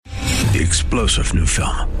the explosive new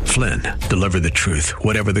film, Flynn, Deliver the Truth,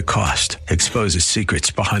 Whatever the Cost, exposes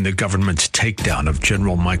secrets behind the government's takedown of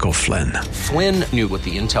General Michael Flynn. Flynn knew what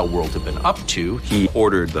the intel world had been up to. He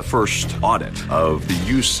ordered the first audit of the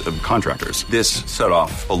use of contractors. This set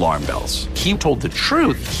off alarm bells. He told the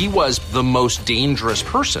truth. He was the most dangerous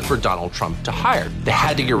person for Donald Trump to hire. They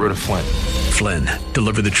had to get rid of Flynn. Flynn,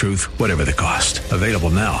 Deliver the Truth, Whatever the Cost. Available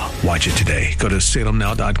now. Watch it today. Go to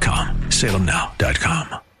salemnow.com.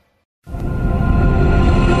 salemnow.com.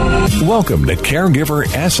 Welcome to Caregiver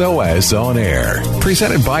SOS On Air,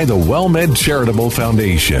 presented by the WellMed Charitable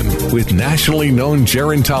Foundation with nationally known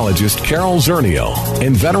gerontologist Carol Zernial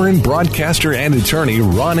and veteran broadcaster and attorney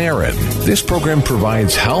Ron Aaron. This program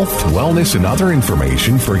provides health, wellness, and other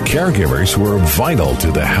information for caregivers who are vital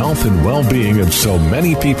to the health and well-being of so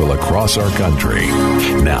many people across our country.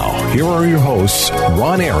 Now, here are your hosts,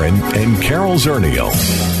 Ron Aaron and Carol Zernial.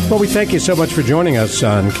 Well, we thank you so much for joining us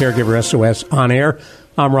on Caregiver SOS On Air.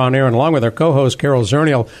 I'm Ron Aaron, along with our co-host, Carol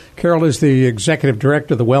Zernial. Carol is the executive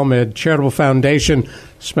director of the WellMed Charitable Foundation.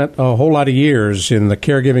 Spent a whole lot of years in the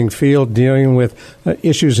caregiving field dealing with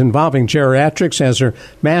issues involving geriatrics, has her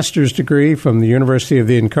master's degree from the University of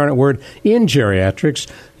the Incarnate Word in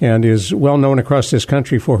geriatrics, and is well known across this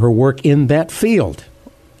country for her work in that field.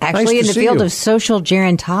 Actually, nice in the field of social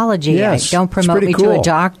gerontology. Yes, don't promote me cool. to a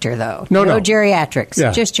doctor, though. No.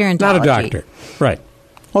 Geriatrics, just gerontology. Not a doctor, right.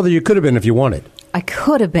 Although you could have been if you wanted. I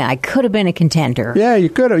could have been a contender. Yeah, you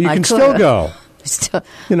could have. You can still go.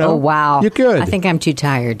 Oh, wow. You could. I think I'm too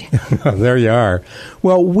tired. There you are.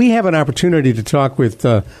 Well, we have an opportunity to talk with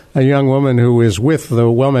a young woman who is with the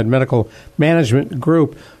WellMed Medical Management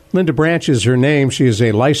Group. Linda Branch is her name. She is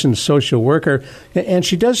a licensed social worker, and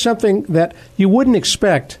she does something that you wouldn't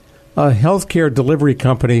expect a healthcare delivery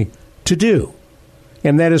company to do,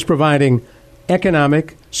 and that is providing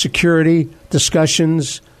economic security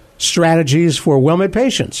discussions, strategies for WellMed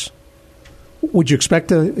patients. Would you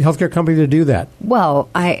expect a healthcare company to do that? Well,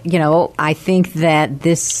 I think that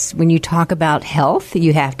when you talk about health,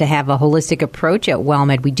 you have to have a holistic approach. At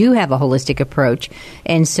WellMed, we do have a holistic approach.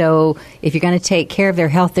 And so if you're going to take care of their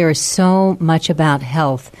health, there is so much about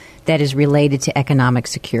health that is related to economic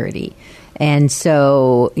security. And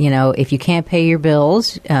so, if you can't pay your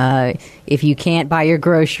bills, if you can't buy your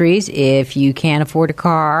groceries, if you can't afford a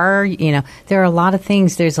car, there are a lot of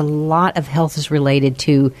things. There's a lot of health is related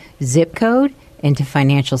to zip code and to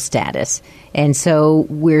financial status. And so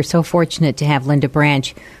we're so fortunate to have Linda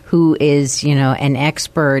Branch, who is, an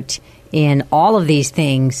expert in all of these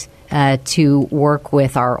things, to work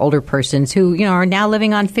with our older persons who, are now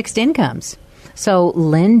living on fixed incomes. So,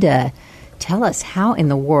 Linda, tell us, how in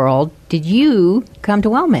the world did you come to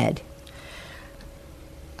WellMed?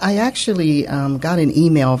 I actually got an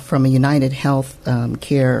email from a United Health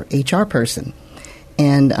Care HR person,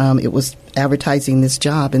 and it was advertising this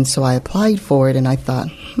job, and so I applied for it, and I thought,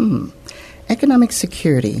 economic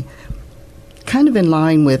security, kind of in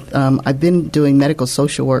line with, I've been doing medical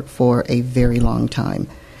social work for a very long time,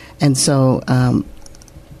 and so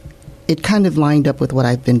it kind of lined up with what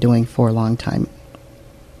I've been doing for a long time.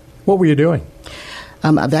 What were you doing?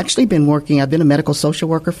 I've actually been I've been a medical social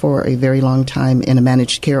worker for a very long time in a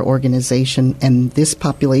managed care organization, and this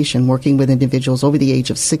population, working with individuals over the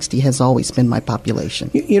age of 60, has always been my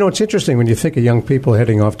population. It's interesting when you think of young people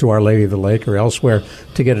heading off to Our Lady of the Lake or elsewhere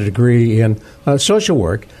to get a degree in social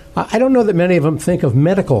work. I don't know that many of them think of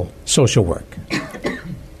medical social work.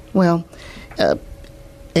 Well,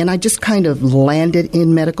 and I just kind of landed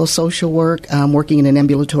in medical social work, working in an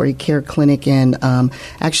ambulatory care clinic and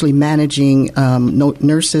actually managing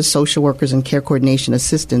nurses, social workers, and care coordination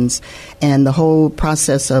assistants. And the whole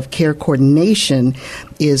process of care coordination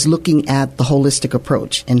is looking at the holistic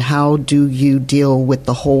approach and how do you deal with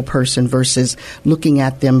the whole person versus looking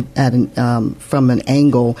at them from an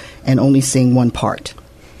angle and only seeing one part.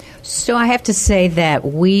 So I have to say that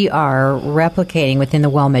we are replicating within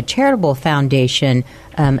the WellMed Charitable Foundation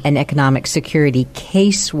an economic security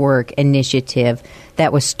casework initiative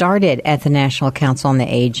that was started at the National Council on the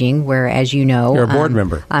Aging, where, as you know, you're a board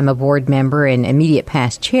member. I'm a board member and immediate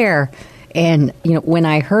past chair. And when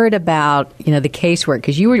I heard about the casework,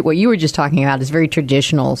 because what you were just talking about is very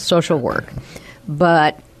traditional social work,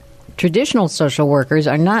 but traditional social workers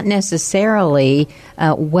are not necessarily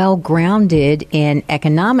well-grounded in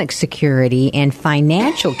economic security and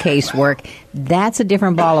financial casework that's a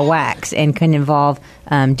different ball of wax and can involve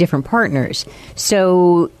different partners.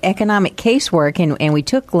 So economic casework, and we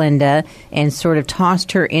took Linda and sort of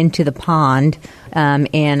tossed her into the pond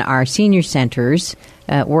in our senior centers,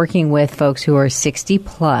 working with folks who are 60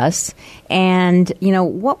 plus. And,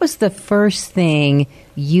 what was the first thing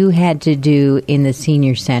you had to do in the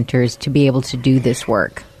senior centers to be able to do this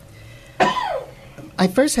work? I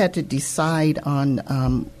first had to decide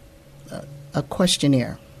on a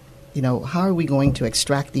questionnaire. How are we going to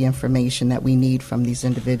extract the information that we need from these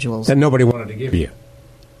individuals? That nobody wanted to give you.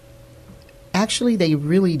 Actually, they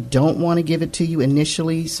really don't want to give it to you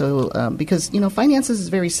initially, so because, finances is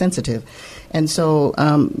very sensitive. And so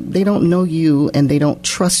they don't know you and they don't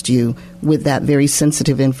trust you with that very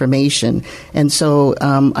sensitive information. And so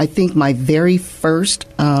I think my very first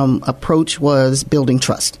approach was building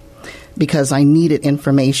trust, because I needed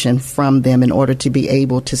information from them in order to be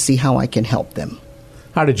able to see how I can help them.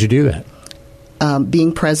 How did you do that?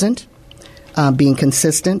 Being present, being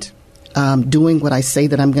consistent, doing what I say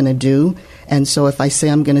that I'm going to do. And so if I say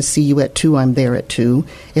I'm going to see you at 2, I'm there at 2.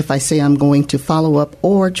 If I say I'm going to follow up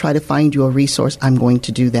or try to find you a resource, I'm going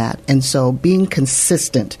to do that. And so being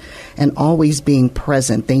consistent and always being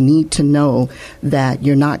present, they need to know that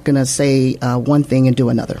you're not going to say one thing and do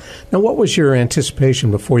another. Now, what was your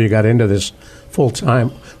anticipation before you got into this full time?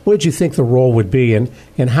 What did you think the role would be, and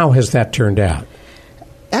how has that turned out?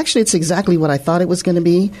 Actually, it's exactly what I thought it was going to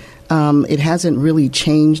be. It hasn't really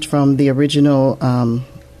changed from the original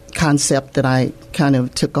concept that I kind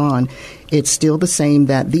of took on. It's still the same,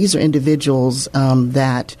 that these are individuals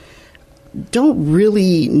that don't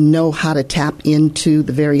really know how to tap into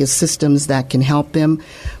the various systems that can help them.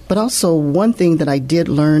 But also, one thing that I did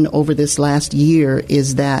learn over this last year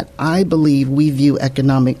is that I believe we view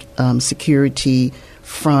economic security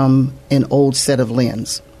from an old set of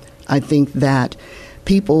lens. I think that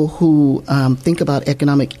people who think about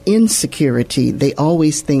economic insecurity, they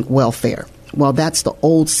always think welfare. Well, that's the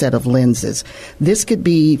old set of lenses. This could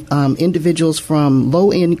be individuals from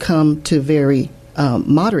low income to very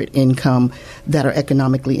moderate income that are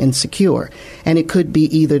economically insecure. And it could be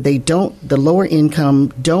either the lower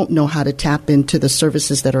income don't know how to tap into the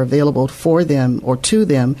services that are available for them or to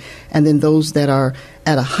them, and then those that are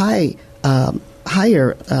at a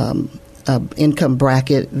higher income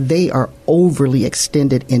bracket, they are overly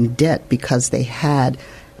extended in debt because they had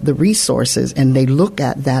the resources, and they look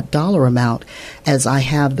at that dollar amount as I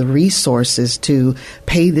have the resources to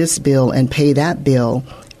pay this bill and pay that bill.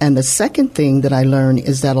 And the second thing that I learned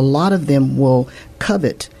is that a lot of them will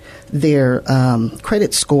covet their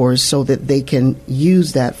credit scores so that they can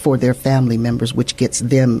use that for their family members, which gets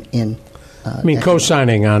them in.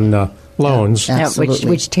 Co-signing on loans.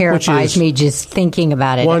 Which terrifies me just thinking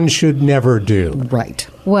about it. One should never do. Right.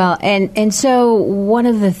 Well, and so one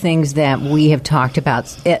of the things that we have talked about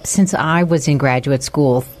since I was in graduate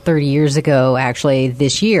school 30 years ago, actually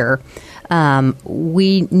this year,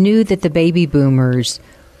 we knew that the baby boomers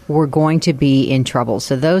were going to be in trouble.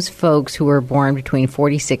 So those folks who were born between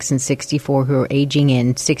 46 and 64 who are aging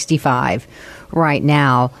in 65 right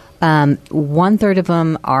now, 1/3 of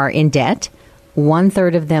them are in debt.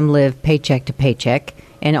 1/3 of them live paycheck to paycheck,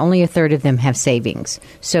 and only 1/3 of them have savings.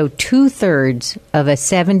 So 2/3 of a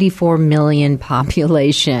 74 million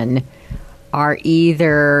population are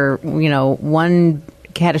either, one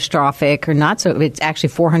catastrophic or not. So it's actually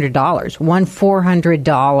 $400, one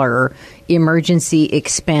 $400 emergency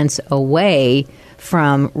expense away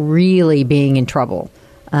from really being in trouble.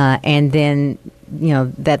 And then,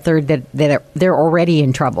 that third that they're already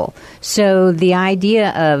in trouble. So the idea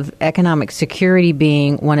of economic security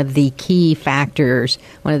being one of the key factors,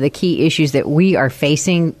 one of the key issues that we are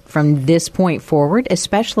facing from this point forward,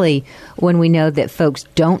 especially when we know that folks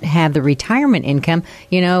don't have the retirement income.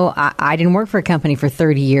 I didn't work for a company for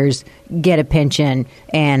 30 years, get a pension,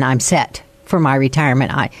 and I'm set for my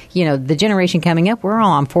retirement. The generation coming up, we're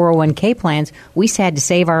all on 401k plans. We had to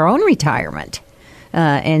save our own retirement.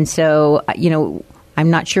 And so, I'm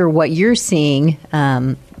not sure what you're seeing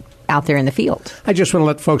out there in the field. I just want to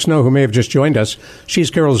let folks know who may have just joined us. She's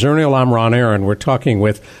Carol Zernial. I'm Ron Aaron. We're talking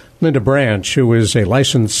with Linda Branch, who is a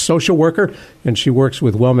licensed social worker, and she works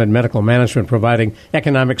with WellMed Medical Management, providing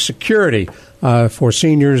economic security for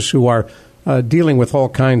seniors who are dealing with all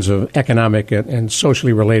kinds of economic and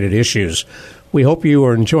socially related issues. We hope you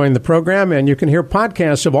are enjoying the program, and you can hear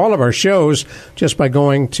podcasts of all of our shows just by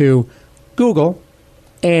going to Google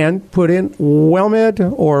and put in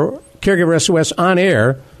WellMed or Caregiver SOS on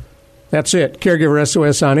air. That's it, Caregiver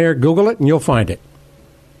SOS on air. Google it and you'll find it.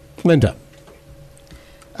 Linda.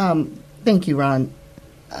 Thank you, Ron.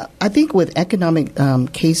 I think with economic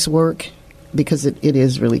casework, because it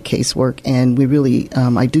is really casework, and we really,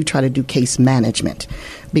 I do try to do case management,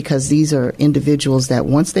 because these are individuals that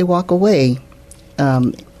once they walk away,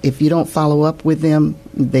 if you don't follow up with them,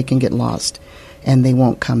 they can get lost and they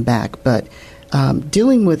won't come back. But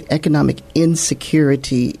dealing with economic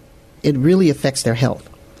insecurity, it really affects their health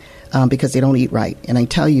because they don't eat right. And I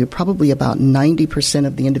tell you, probably about 90%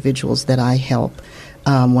 of the individuals that I help,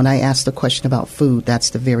 when I ask the question about food, that's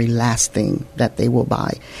the very last thing that they will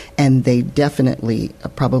buy. And they definitely,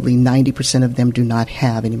 probably 90% of them do not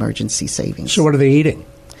have an emergency savings. So what are they eating?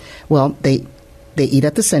 Well, they eat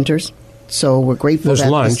at the centers. So we're grateful. There's that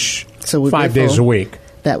lunch so we're 5 days a week.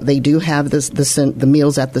 That they do have the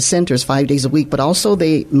meals at the centers 5 days a week, but also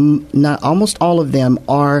almost all of them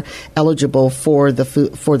are eligible for the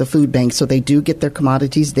food bank. So they do get their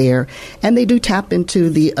commodities there, and they do tap into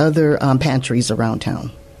the other pantries around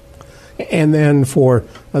town. And then for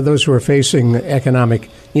those who are facing economic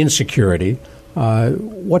insecurity,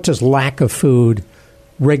 what does lack of food,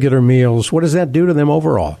 regular meals, what does that do to them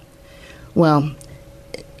overall? Well,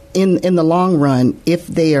 in the long run, if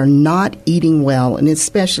they are not eating well, and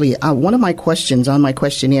especially one of my questions on my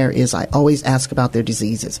questionnaire is I always ask about their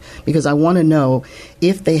diseases, because I want to know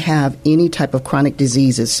if they have any type of chronic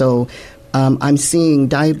diseases. So I'm seeing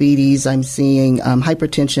diabetes, I'm seeing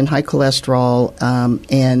hypertension, high cholesterol,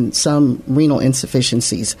 and some renal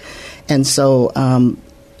insufficiencies. And so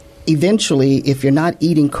eventually, if you're not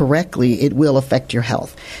eating correctly, it will affect your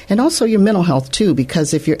health. And also your mental health, too,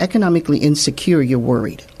 because if you're economically insecure, you're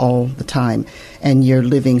worried all the time, and you're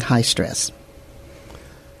living high stress.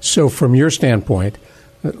 So from your standpoint,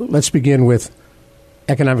 let's begin with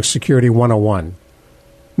Economic Security 101.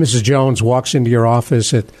 Mrs. Jones walks into your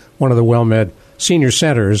office at one of the WellMed senior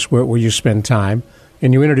centers where you spend time,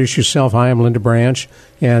 and you introduce yourself. Hi, I'm Linda Branch.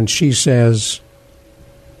 And she says,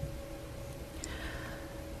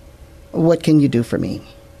 what can you do for me?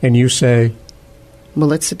 And you say, well,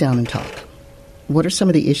 let's sit down and talk. What are some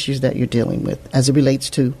of the issues that you're dealing with as it relates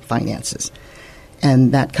to finances?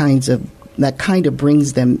 And that kind of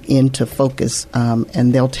brings them into focus,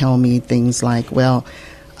 and they'll tell me things like, well,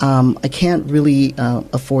 I can't really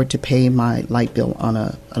afford to pay my light bill on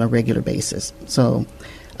a regular basis. So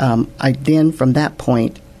I then, from that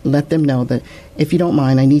point, let them know that if you don't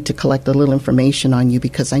mind, I need to collect a little information on you,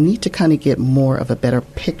 because I need to kind of get more of a better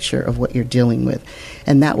picture of what you're dealing with.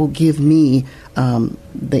 And that will give me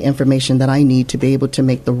the information that I need to be able to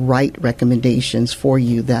make the right recommendations for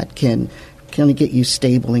you that can kind of get you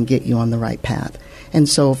stable and get you on the right path. And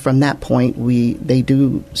so from that point, they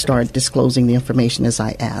do start disclosing the information as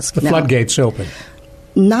I ask. The floodgates open.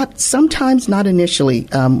 Sometimes not initially.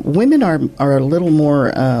 Women are a little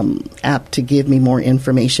more apt to give me more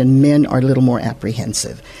information. Men are a little more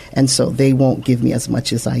apprehensive, and so they won't give me as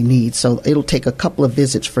much as I need. So it'll take a couple of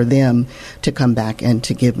visits for them to come back and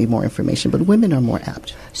to give me more information. But women are more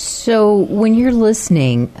apt. So when you're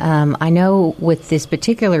listening, I know with this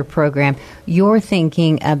particular program, you're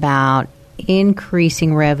thinking about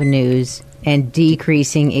increasing revenues and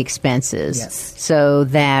decreasing expenses. Yes. So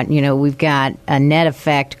that, we've got a net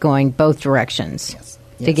effect going both directions. Yes.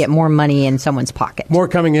 To get more money in someone's pocket. More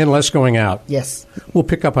coming in, less going out. Yes. We'll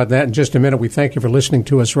pick up on that in just a minute. We thank you for listening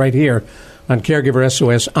to us right here on Caregiver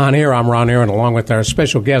SOS On Air. I'm Ron Aaron, along with our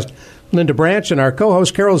special guest, Linda Branch, and our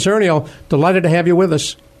co-host, Carol Zernial. Delighted to have you with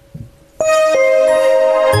us.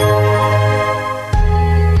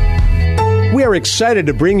 We are excited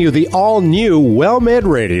to bring you the all-new WellMed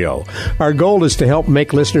Radio. Our goal is to help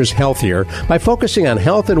make listeners healthier by focusing on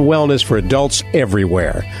health and wellness for adults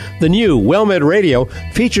everywhere. The new WellMed Radio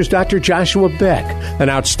features Dr. Joshua Beck, an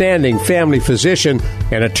outstanding family physician,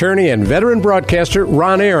 and attorney and veteran broadcaster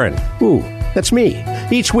Ron Aaron. Ooh, that's me.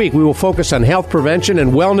 Each week we will focus on health prevention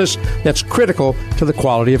and wellness that's critical to the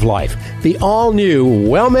quality of life. The all-new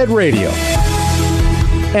WellMed Radio.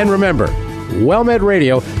 And remember, WellMed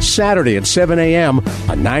Radio, Saturday at 7 a.m.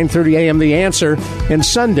 on 9:30 a.m. The Answer, and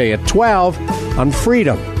Sunday at 12 on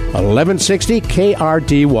Freedom, 1160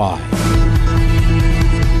 KRDY.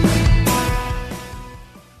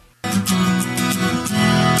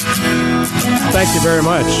 Thank you very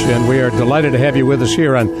much, and we are delighted to have you with us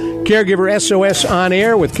here on Caregiver SOS On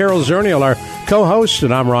Air with Carol Zernial, our co-host,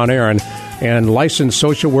 and I'm Ron Aaron. And licensed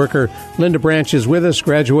social worker Linda Branch is with us,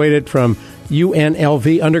 graduated from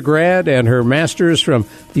UNLV undergrad and her master's from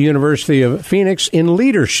the University of Phoenix in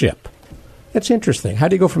leadership. That's interesting. How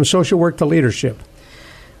do you go from social work to leadership?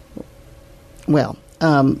 Well,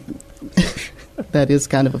 that is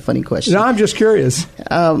kind of a funny question. No, I'm just curious.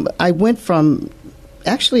 I went from,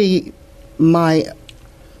 actually, my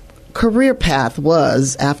career path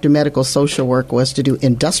was, after medical social work, was to do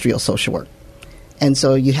industrial social work. And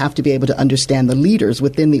so you have to be able to understand the leaders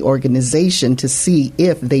within the organization to see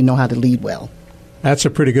if they know how to lead well. That's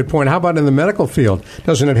a pretty good point. How about in the medical field?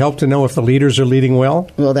 Doesn't it help to know if the leaders are leading well?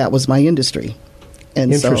 Well, that was my industry.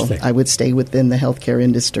 And so Interesting. I would stay within the healthcare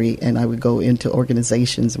industry, and I would go into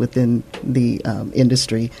organizations within the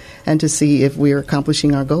industry and to see if we're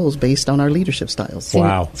accomplishing our goals based on our leadership styles.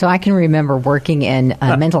 Wow. So I can remember working in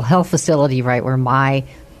a mental health facility, right, where my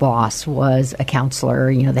boss was a counselor,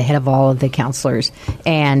 you know, the head of all of the counselors.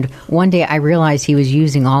 And one day I realized he was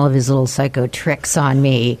using all of his little psycho tricks on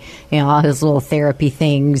me, you know, all his little therapy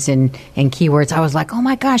things and keywords. I was like, oh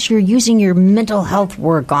my gosh, you're using your mental health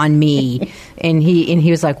work on me. and he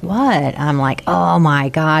was like, what? I'm like, oh my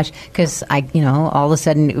gosh. Because all of a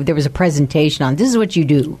sudden there was a presentation on, this is what you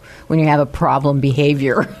do when you have a problem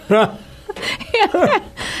behavior.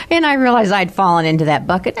 And I realized I'd fallen into that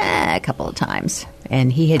bucket a couple of times. And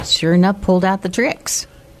he had sure enough pulled out the tricks.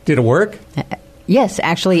 Did it work? Yes,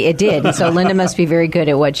 actually it did. So Linda must be very good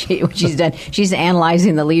at what she's done. She's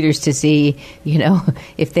analyzing the leaders to see,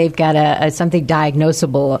 if they've got something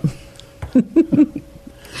diagnosable.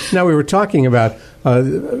 Now, we were talking about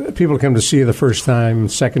people come to see you the first time,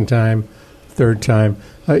 second time, third time.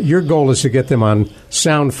 Your goal is to get them on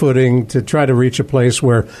sound footing, to try to reach a place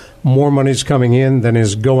where more money's coming in than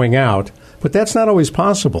is going out. But that's not always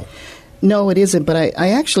possible. No, it isn't. But I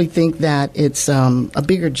actually think that it's a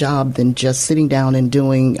bigger job than just sitting down and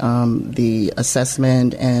doing the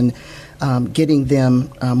assessment and getting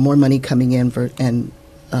them more money coming in and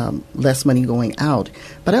less money going out.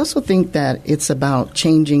 But I also think that it's about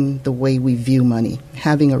changing the way we view money,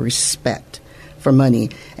 having a respect for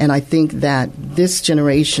money. And I think that this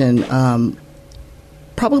generation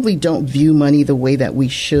probably don't view money the way that we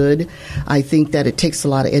should. I think that it takes a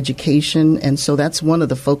lot of education, and so that's one of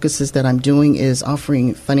the focuses that I'm doing is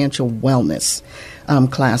offering financial wellness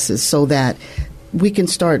classes so that we can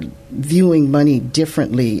start viewing money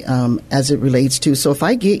differently as it relates to. So if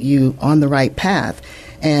I get you on the right path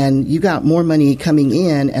and you got more money coming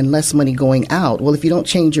in and less money going out, well, if you don't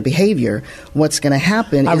change your behavior, what's going to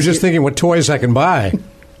happen? I was just thinking what toys I can buy.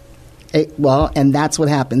 And that's what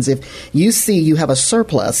happens. If you see you have a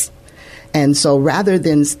surplus, and so rather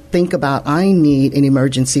than think about, I need an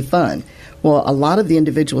emergency fund, well, a lot of the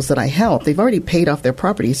individuals that I help, they've already paid off their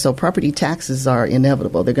property, so property taxes are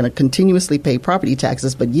inevitable. They're going to continuously pay property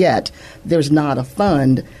taxes, but yet there's not a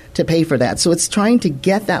fund to pay for that. So it's trying to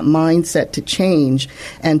get that mindset to change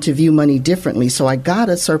and to view money differently. So I got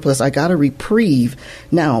a surplus, I got a reprieve.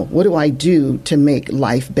 Now, what do I do to make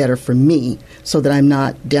life better for me so that I'm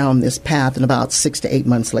not down this path in about 6 to 8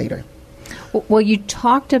 months later? Well, you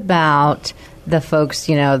talked about the folks,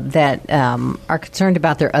 that are concerned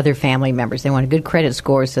about their other family members. They want a good credit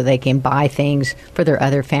score so they can buy things for their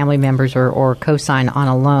other family members or co-sign on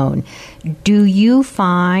a loan. Do you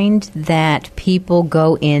find that people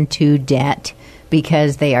go into debt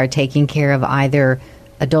because they are taking care of either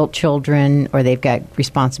adult children or they've got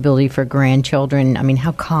responsibility for grandchildren? I mean,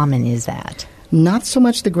 how common is that? Not so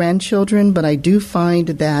much the grandchildren, but I do find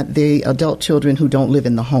that the adult children who don't live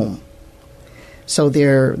in the home. So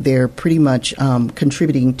they're pretty much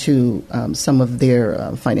contributing to some of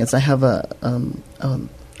their finance. I have a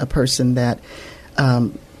person that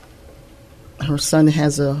her son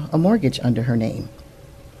has a mortgage under her name.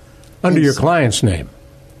 Under your client's name?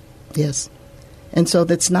 Yes. And so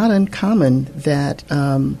that's not uncommon that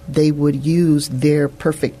they would use their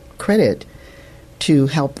perfect credit to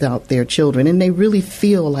help out their children. And they really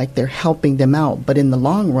feel like they're helping them out. But in the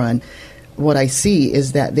long run, what I see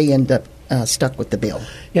is that they end up stuck with the bill.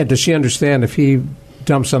 Yeah, does she understand if he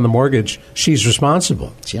dumps on the mortgage, she's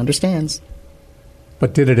responsible? She understands.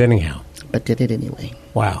 But did it anyhow? But did it anyway.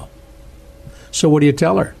 Wow. So what do you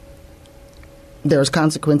tell her? There's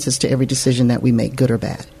consequences to every decision that we make, good or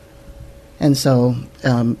bad. And so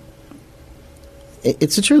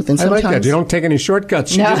it's the truth. And I like that. You don't take any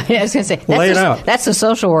shortcuts. No, I was going to say, lay it out. That's the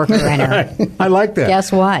social worker right now. I like that.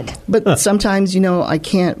 Guess what? But sometimes, I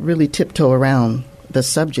can't really tiptoe around the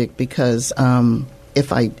subject because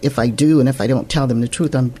if I do and if I don't tell them the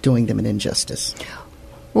truth, I'm doing them an injustice.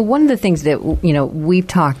 Well, one of the things that we've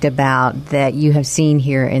talked about that you have seen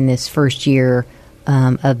here in this first year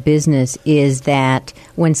of business is that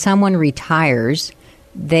when someone retires,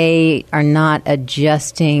 they are not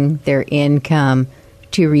adjusting their income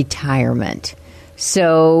to retirement.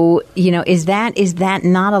 So, is that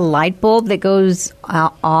not a light bulb that goes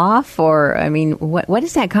off? Or, I mean, what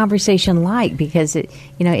is that conversation like? Because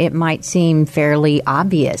it might seem fairly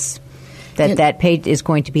obvious that pay is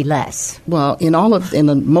going to be less. Well, in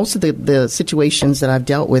most of the situations that I've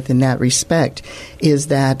dealt with in that respect is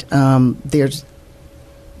that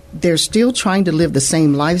they're still trying to live the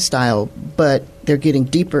same lifestyle, but they're getting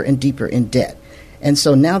deeper and deeper in debt. And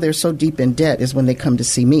so now they're so deep in debt is when they come to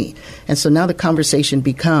see me. And so now the conversation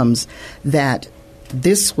becomes that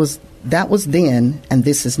that was then and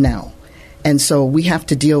this is now. And so we have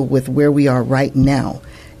to deal with where we are right now.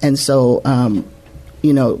 And so,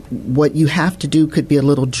 what you have to do could be a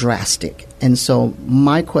little drastic. And so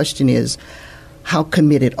my question is, how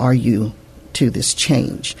committed are you to this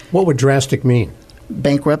change? What would drastic mean?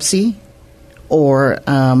 Bankruptcy or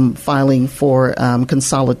filing for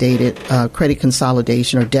consolidated credit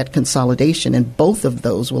consolidation or debt consolidation. And both of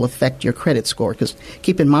those will affect your credit score. Because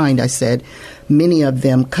keep in mind, I said many of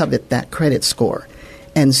them covet that credit score.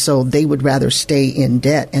 And so they would rather stay in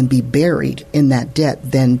debt and be buried in that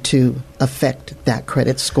debt than to affect that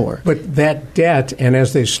credit score. But that debt, and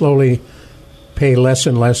as they slowly pay less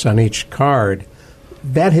and less on each card,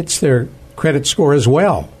 that hits their credit score as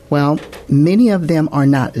well. Well, many of them are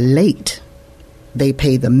not late. They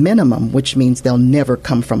pay the minimum, which means they'll never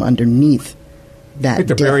come from underneath that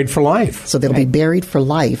They're debt. buried for life. So they'll be buried for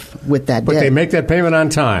life with that But debt. they make that payment on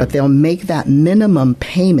time. But they'll make that minimum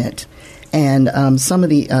payment. And some of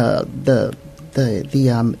the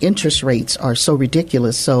interest rates are so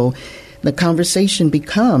ridiculous. So the conversation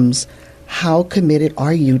becomes, how committed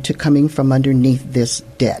are you to coming from underneath this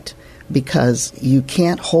debt? Because you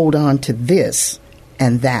can't hold on to this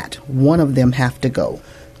and that. One of them have to go.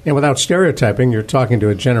 And without stereotyping, you're talking to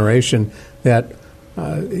a generation that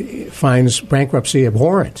finds bankruptcy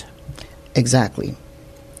abhorrent. Exactly.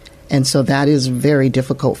 And so that is very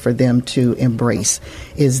difficult for them to embrace,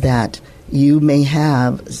 is that you may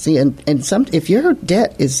have, if your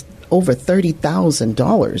debt is over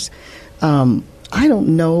 $30,000, I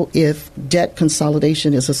don't know if debt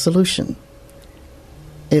consolidation is a solution.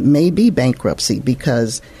 It may be bankruptcy,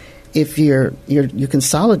 because if you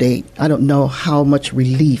consolidate, I don't know how much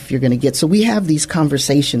relief you're going to get. So we have these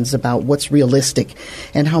conversations about what's realistic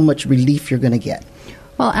and how much relief you're going to get.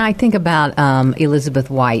 Well, and I think about Elizabeth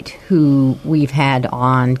White, who we've had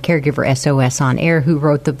on Caregiver SOS on air, who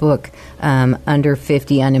wrote the book Under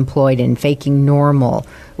 50 Unemployed and Faking Normal,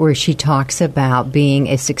 where she talks about being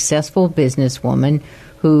a successful businesswoman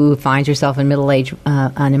who finds herself in middle age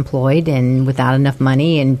unemployed and without enough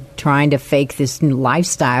money and trying to fake this new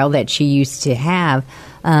lifestyle that she used to have.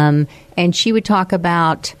 And she would talk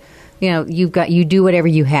about, you do whatever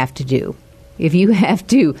you have to do. If you have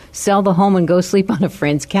to sell the home and go sleep on a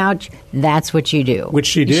friend's couch, that's what you do. Which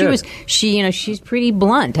she did. She's pretty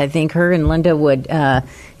blunt. I think her and Linda would,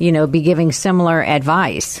 be giving similar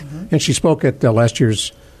advice. And she spoke at last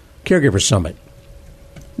year's Caregiver Summit.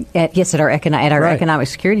 At our Right. Economic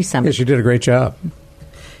Security Summit. Yeah, she did a great job.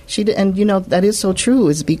 She did, and that is so true,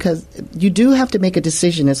 is because you do have to make a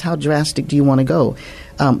decision as how drastic do you want to go.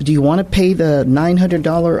 Do you want to pay the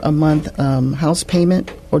 $900 a month house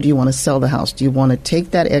payment, or do you want to sell the house? Do you want to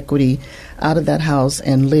take that equity out of that house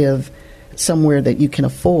and live somewhere that you can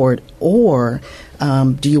afford, or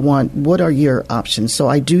what are your options? So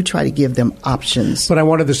I do try to give them options. But I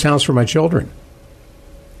wanted this house for my children.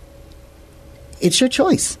 It's your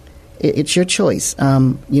choice. It's your choice.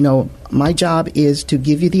 My job is to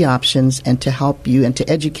give you the options and to help you and to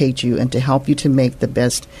educate you and to help you to make the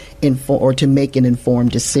best to make an informed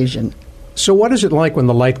decision. So what is it like when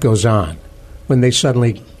the light goes on, when they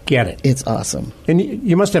suddenly get it? It's awesome. And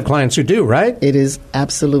you must have clients who do, right? It is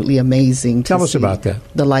absolutely amazing. Tell us about that.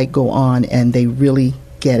 The light go on and they really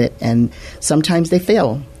get it. And sometimes they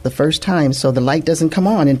fail the first time, so the light doesn't come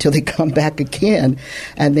on until they come back again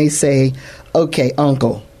and they say, okay,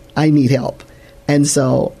 Uncle, I need help. And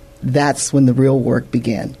so that's when the real work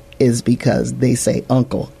began, is because they say,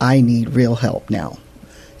 Uncle, I need real help now.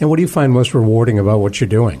 And what do you find most rewarding about what you're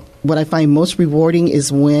doing? What I find most rewarding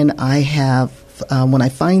is when I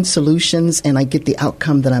find solutions and I get the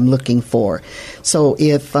outcome that I'm looking for. So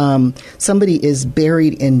if somebody is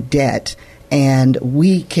buried in debt and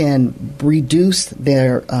we can reduce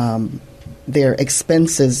their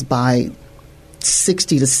expenses by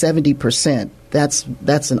 60 to 70%,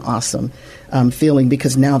 that's an awesome feeling,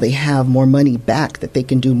 because now they have more money back that they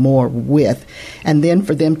can do more with. And then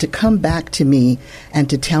for them to come back to me and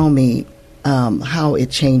to tell me how it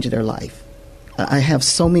changed their life. I have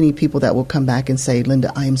so many people that will come back and say,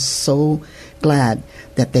 Linda, I am so glad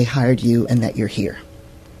that they hired you and that you're here.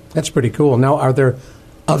 That's pretty cool. Now, are there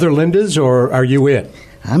other Lindas, or are you it?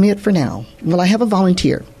 I'm it for now. Well, I have a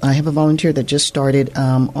volunteer. That just started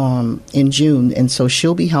in June, and so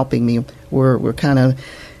she'll be helping me. We're kind of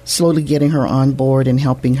slowly getting her on board and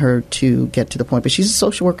helping her to get to the point. But she's a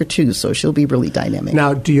social worker too, so she'll be really dynamic.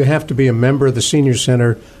 Now, do you have to be a member of the Senior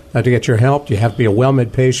Center to get your help? Do you have to be a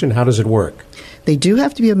WellMed patient? How does it work? They do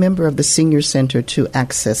have to be a member of the Senior Center to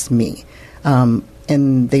access me.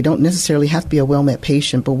 And they don't necessarily have to be a WellMed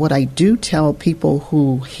patient, but what I do tell people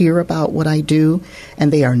who hear about what I do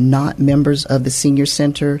and they are not members of the Senior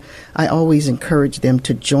Center, I always encourage them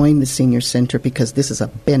to join the Senior Center because this is a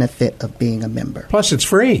benefit of being a member. Plus, it's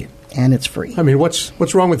free. And it's free. I mean,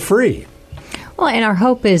 what's wrong with free? Well, and our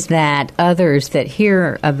hope is that others that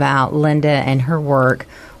hear about Linda and her work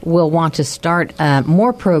will want to start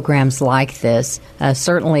more programs like this.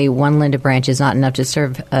 Certainly, one Linda branch is not enough to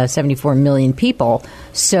serve 74 million people.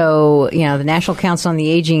 So, the National Council on the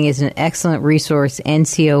Aging is an excellent resource,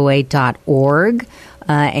 ncoa.org,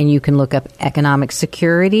 and you can look up economic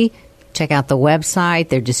security, check out the website,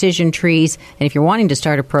 their decision trees, and if you're wanting to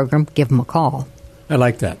start a program, give them a call. I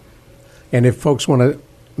like that. And if folks want to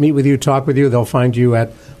meet with you, talk with you, they'll find you at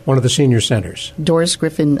one of the senior centers. Doris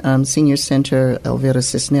Griffin Senior Center, Elvira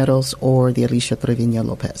Cisneros, or the Alicia Trevino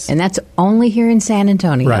Lopez. And that's only here in San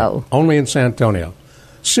Antonio. Right, only in San Antonio.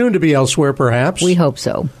 Soon to be elsewhere, perhaps. We hope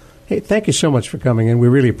so. Hey, thank you so much for coming in. We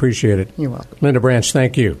really appreciate it. You're welcome. Linda Branch,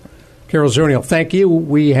 thank you. Carol Zernial, thank you.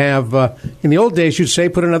 We have, in the old days, you'd say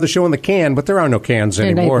put another show in the can, but there are no cans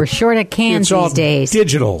anymore. We're short of cans these days.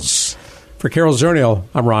 Digitals. For Carol Zernial,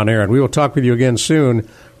 I'm Ron Aaron. We will talk with you again soon,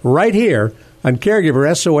 right here on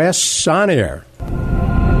Caregiver SOS On Air.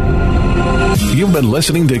 You've been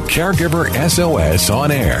listening to Caregiver SOS On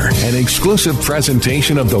Air, an exclusive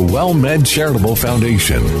presentation of the WellMed Charitable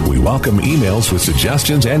Foundation. We welcome emails with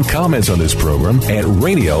suggestions and comments on this program at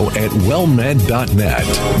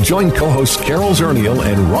radio@wellmed.net. Join co-hosts Carol Zernial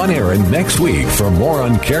and Ron Aaron next week for more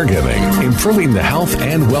on caregiving, improving the health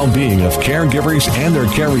and well-being of caregivers and their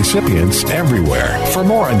care recipients everywhere. For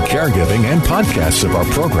more on caregiving and podcasts of our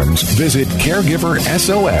programs, visit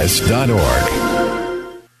caregiversos.org.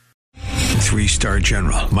 Three-star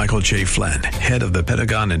General Michael J. Flynn, head of the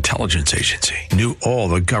Pentagon Intelligence Agency, knew all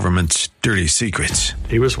the government's dirty secrets.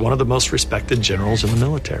 He was one of the most respected generals in the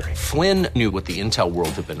military. Flynn knew what the intel world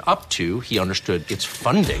had been up to. He understood its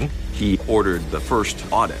funding. He ordered the first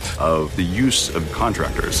audit of the use of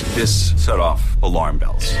contractors. This set off alarm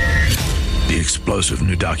bells. The explosive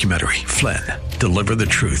new documentary, Flynn, Deliver the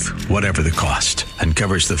Truth, Whatever the Cost,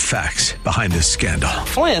 uncovers the facts behind this scandal.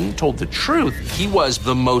 Flynn told the truth. He was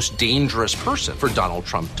the most dangerous person for Donald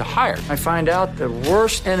Trump to hire. I find out the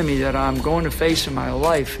worst enemy that I'm going to face in my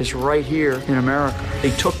life is right here in America.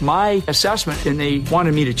 They took my assessment and they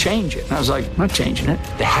wanted me to change it. And I was like, I'm not changing it.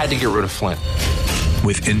 They had to get rid of Flynn.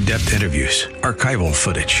 With in-depth interviews, archival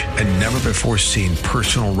footage, and never-before-seen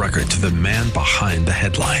personal records of the man behind the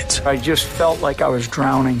headlines. I just felt like I was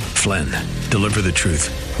drowning. Flynn, Deliver the Truth,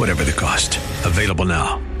 Whatever the Cost. Available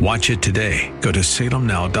now. Watch it today. Go to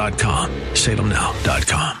salemnow.com.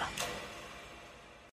 salemnow.com.